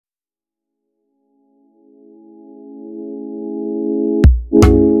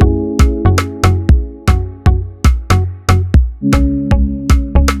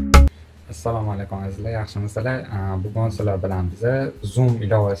Assalomu alaykum azizlar, yaxshimisizlar? Bugun sizlar bilan biz Zoom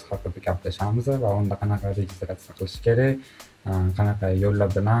ilovasi haqida gaplashamiz va unda qanaqa registratsiya qilish kerak, qanaqa yo'llar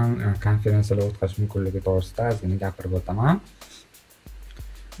bilan konferensiyalar o'tkazish mumkinligi to'g'risida ozgina gapirib o'taman.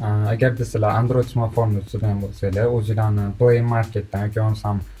 Agarda sizlar Android smartfonni ustidan bo'lsanglar, o'zingizlarni Play Marketdan yoki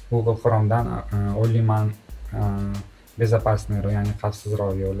bo'lmasam Google Chromedan o'ylayman bezopasniy, ya'ni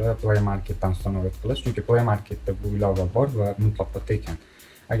xavfsizroq yo'li Play Marketdan ustanovit qilish, chunki Play Marketda bu ilova bor va mutlaqo tekin.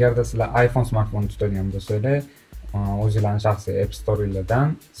 Agarda sizlar iPhone smartfon tutadigan bo'lsanglar, o'zingizlarning shaxsiy App Store'lardan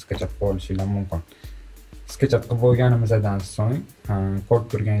skechap qilib olishingiz mumkin. Skechap qilib bo'lganimizdan so'ng, ko'rib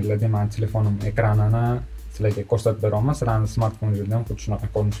turganingizdek, men telefonim ekranini sizlarga ko'rsatib beraman. Sizlarning smartfoningizda ham xuddi shunaqa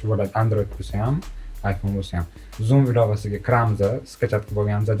ko'rinishda bo'ladi, Android bo'lsa ham, iPhone bo'lsa ham. Zoom ilovasiga kiramiz, skechap qilib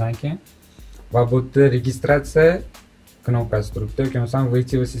bo'lganimizdan keyin va bu yerda registratsiya knopkasi turibdi, yoki bo'lmasam Wait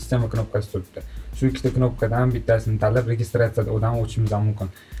sistema knopkasi turibdi. Shu ikkita knopkadan bittasini tanlab registratsiyadan odam o'tishingiz mumkin.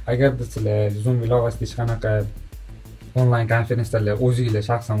 Agarda sizlar Zoom ilovasida hech qanaqa onlayn konferensiyalar o'zingizlar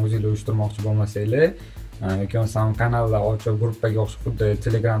shaxsan o'zingizlar uyushtirmoqchi bo'lmasanglar, yoki bo'lmasam kanallar ochib gruppaga o'xshab, xuddi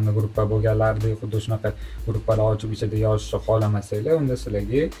Telegramda gruppa bo'lganlaridek xuddi shunaqa gruppalar ochib ichida yozishni xohlamasanglar, unda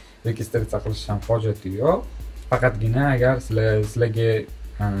sizlarga registratsiya qilish ham hojati yo'q. Faqatgina agar sizlarga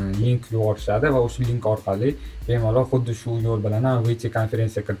link yuborishadi va o'sha link orqali bemalol xuddi shu yo'l bilan video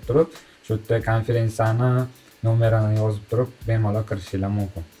konferensiya kirib turib, shu yerda konferensiyani nomerini yozib turib bemalol kirishingiz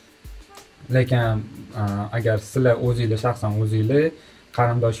mumkin. Lekin agar sizlar o'zingizlar shaxsan o'zingizlar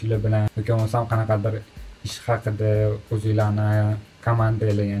qarindoshinglar bilan yoki bo'lmasam qanaqadir ish haqida o'zingizlarni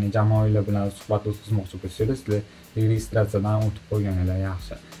komandanglar, ya'ni jamoanglar bilan suhbat o'tkazmoqchi bo'lsangiz, sizlar registratsiyadan o'tib qo'yganinglar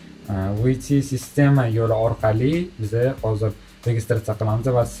yaxshi. VT sistema yo'li orqali biz hozir registratsiya qilamiz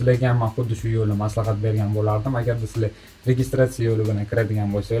va sizlarga ham xuddi shu yo'lni maslahat bergan bo'lardim. Agarda sizlar registratsiya yo'li bilan kiradigan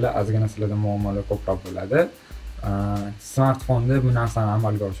bo'lsanglar, ozgina sizlarda muammolar ko'proq bo'ladi. Smartfonda bu narsani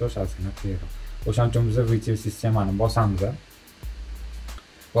amalga oshirish ozgina qiyinroq. O'shaning uchun biz video sistemani bosamiz.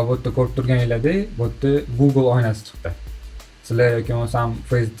 Va bu yerda ko'rib turganingizdek, bu yerda Google oynasi chiqdi. Sizlar yoki bo'lmasam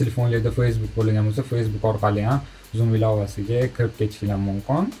telefonlarda Facebook bo'lgan bo'lsa, Facebook orqali ham Zoom ilovasiga kirib ketishingiz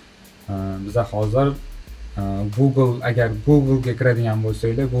mumkin. Biz hozir agar Google'ga kiradigan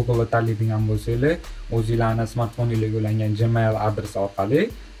bo'lsanglar, Google'ni tanlaydigan bo'lsanglar, o'zingizlarning smartfoningizga ulangan Gmail adresi orqali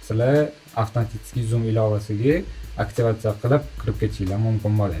sizlar avtomatik Zoom ilovasiga aktivatsiya qilib kirib ketishingiz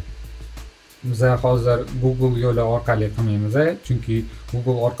mumkin bo'ladi. Biz hozir Google yo'li orqali qilmaymiz, chunki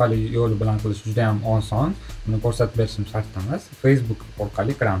Google orqali yo'li bilan qilish juda ham oson. Buni ko'rsatib berishim shart emas. Facebook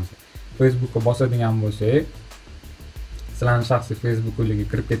orqali kiramiz. Facebookga bosadigan bo'lsak, sizlarning shaxsiy Facebook'ingizga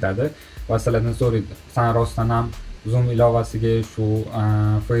kirib ketadi va sizlardan so'raydi, "Sen rostdan ham Zoom ilovasiga shu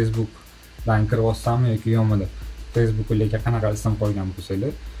Facebookdan kirib olsammi yoki yo'qmi?" deb. Facebook'ingizga qanaqa ism qo'ygan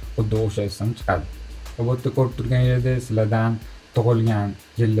bo'lsangiz, xuddi o'sha ism chiqadi. Bu yerda ko'rib turganingizdek, sizlardan tug'ilgan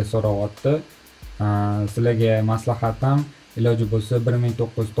yilni so'rayapti. Sizlarga maslahatim, iloji bo'lsa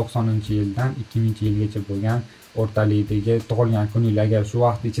 1990-yildan 2000-yilgacha bo'lgan o'rtalikdagi tug'ilgan kuningiz agar shu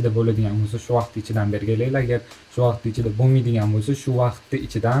vaqt ichida bo'ladigan bo'lsa, shu vaqt ichidan belgilaylar. Agar shu vaqt ichida bo'lmaydigan bo'lsa, shu vaqtni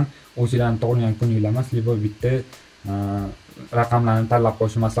ichidan o'zingizlarning tug'ilgan kuningiz emas, libo bitta raqamlarni tanlab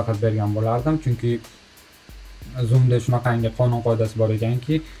qo'yishni maslahat bergan bo'lardim, chunki Zoomda shunaqangi qonun qoidasi bor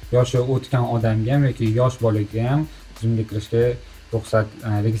ekanki, yoshi o'tgan odamga ham yoki yosh bolaga ham Zoomga kirishga ruxsat,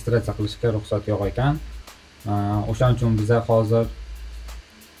 registratsiya qilishga ruxsat yo'q ekan. O'shaning uchun biz hozir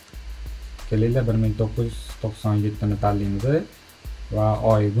kelinglar 1997 ni tanlaymiz va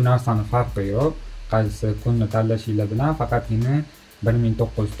oy, bu narsani farqi yo'q. Qaysi kunni tanlashinglar bilan faqatgina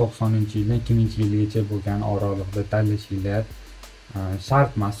 1990-yildan 2000-yilgacha bo'lgan oralig'ida tanlashinglar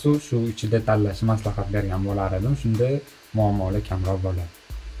shart emas, shu ichida tanlashni maslahat bergan bo'lar edim. Shunda muammolar kamroq bo'ladi.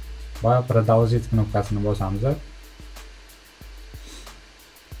 Va продолжить knopkasini bosamiz.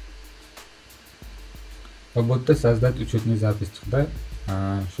 Va bu yerda sozdать учетный запись chiqdi.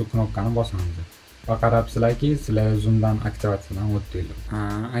 Shu knopkani bosamiz. Va qarabsizlarki, sizlar Zoomdan aktivatsiyadan o'tdinglar.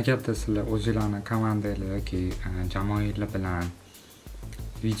 Agarda sizlar o'zingizlarning komandanglar yoki jamoanglar bilan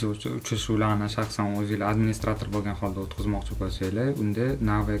video uchrashuvlarni shaxsan o'zingizlar administrator bo'lgan holda o'tkazmoqchi bo'lsanglar, unda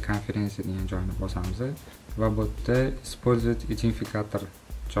Nave konferensiya degan joyni bosamiz va bu yerda использовать identifikator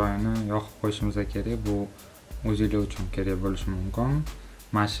joyini yoqib qo'yishimiz kerak. Bu o'zingizlar uchun kerak bo'lishi mumkin.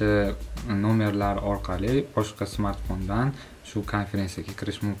 Mana shu nomerlar orqali boshqa smartfondan shu konferensiyaga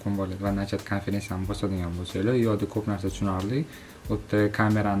kirish mumkin bo'ladi va nachat konferensiyani bosadigan bo'lsanglar, yo'lda ko'p narsa tushunarli. Bu yerda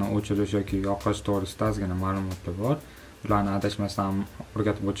kamerani o'chirish yoki yoqish to'g'risida ozgina ma'lumotlar bor. Ularni adashmasam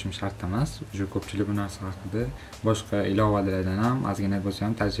o'rgatib o'tishim shart emas. Juda ko'pchilik bu narsa haqida boshqa ilovalardan ham ozgina bo'lsa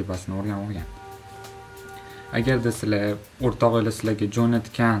ham tajribasini o'rganib olgan. Agarda sizlar o'rtog'inglar sizlarga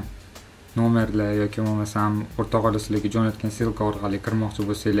jo'natgan nomerlar yoki bo'lmasam o'rtog'lar sizlarga jo'natgan silka orqali kirmoqchi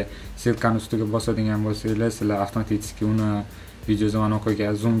bo'lsanglar, silkani ustiga bosadigan bo'lsanglar, sizlar avtomatik uni video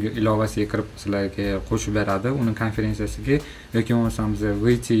звонокga Zoom ilovasiga kirib sizlarga qo'shib beradi. Uni konferensiyasiga yoki bo'lmasam biz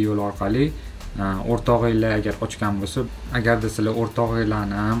VT yo'l orqali o'rtog'inglar agar ochgan bo'lsa, agarda sizlar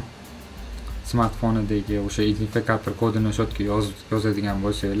o'rtog'inglarni smartfonidagi o'sha identifikator kodini o'sha yerga yozadigan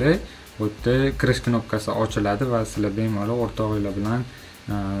bo'lsanglar, bu yerda kirish knopkasi ochiladi va sizlar bemalol o'rtog'inglar bilan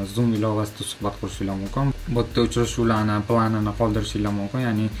Zoom ilovasida suhbat qurishingiz mumkin. Bu yerda uchrashuvlarni planini qoldirishinglar mumkin,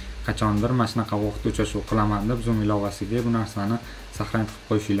 ya'ni qachondir mana shunaqa vaqtda uchrashuv qilaman deb Zoom ilovasiga bu narsani saqlanib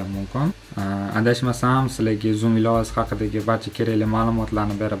qo'yishingiz mumkin. Adashmasam sizlarga Zoom ilovasi haqidagi barcha kerakli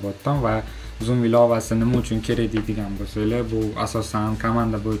ma'lumotlarni berib o'tdim va Zoom ilovasi nima uchun kerak deydigan bo'lsanglar, bu asosan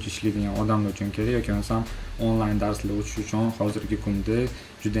komanda bo'yicha ishlaydigan odamlar uchun kerak yoki bo'lmasam onlayn darslar o'tish uchun hozirgi kunda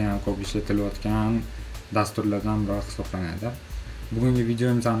juda ham ko'p ishlatilayotgan dasturlardan biri hisoblanadi. Bugungi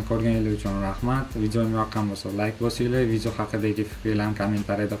videomizni ko'rganingiz uchun rahmat. Videom yoqqan bo'lsa like bosinglar, video haqidagi fikrlarni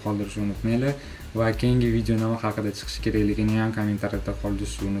kommentariyada qoldirishni unutmanglar va keyingi video nima haqida chiqishi kerakligini ham kommentariyada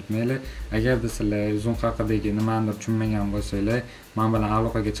qoldirishni unutmanglar. Agarda sizlar Zoom haqidagi nimanidir tushunmagan bo'lsanglar, men bilan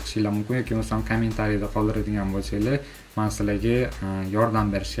aloqaga chiqishingiz mumkin yoki bo'lmasam kommentariyada qoldiradigan bo'lsanglar, men sizlarga yordam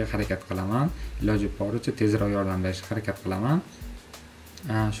berishga harakat qilaman. Iloji boricha tezroq yordam berishga harakat qilaman.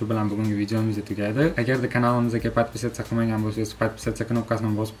 Shu bilan bugungi videomiz tugadi. Agarda kanalimizga podpisatsiya qilmagan bo'lsangiz, podpisatsiya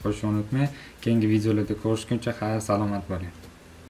knopkasini bosib qo'yishni unutmang. Keyingi videolarda ko'rishguncha xayr, salomat bo'ling.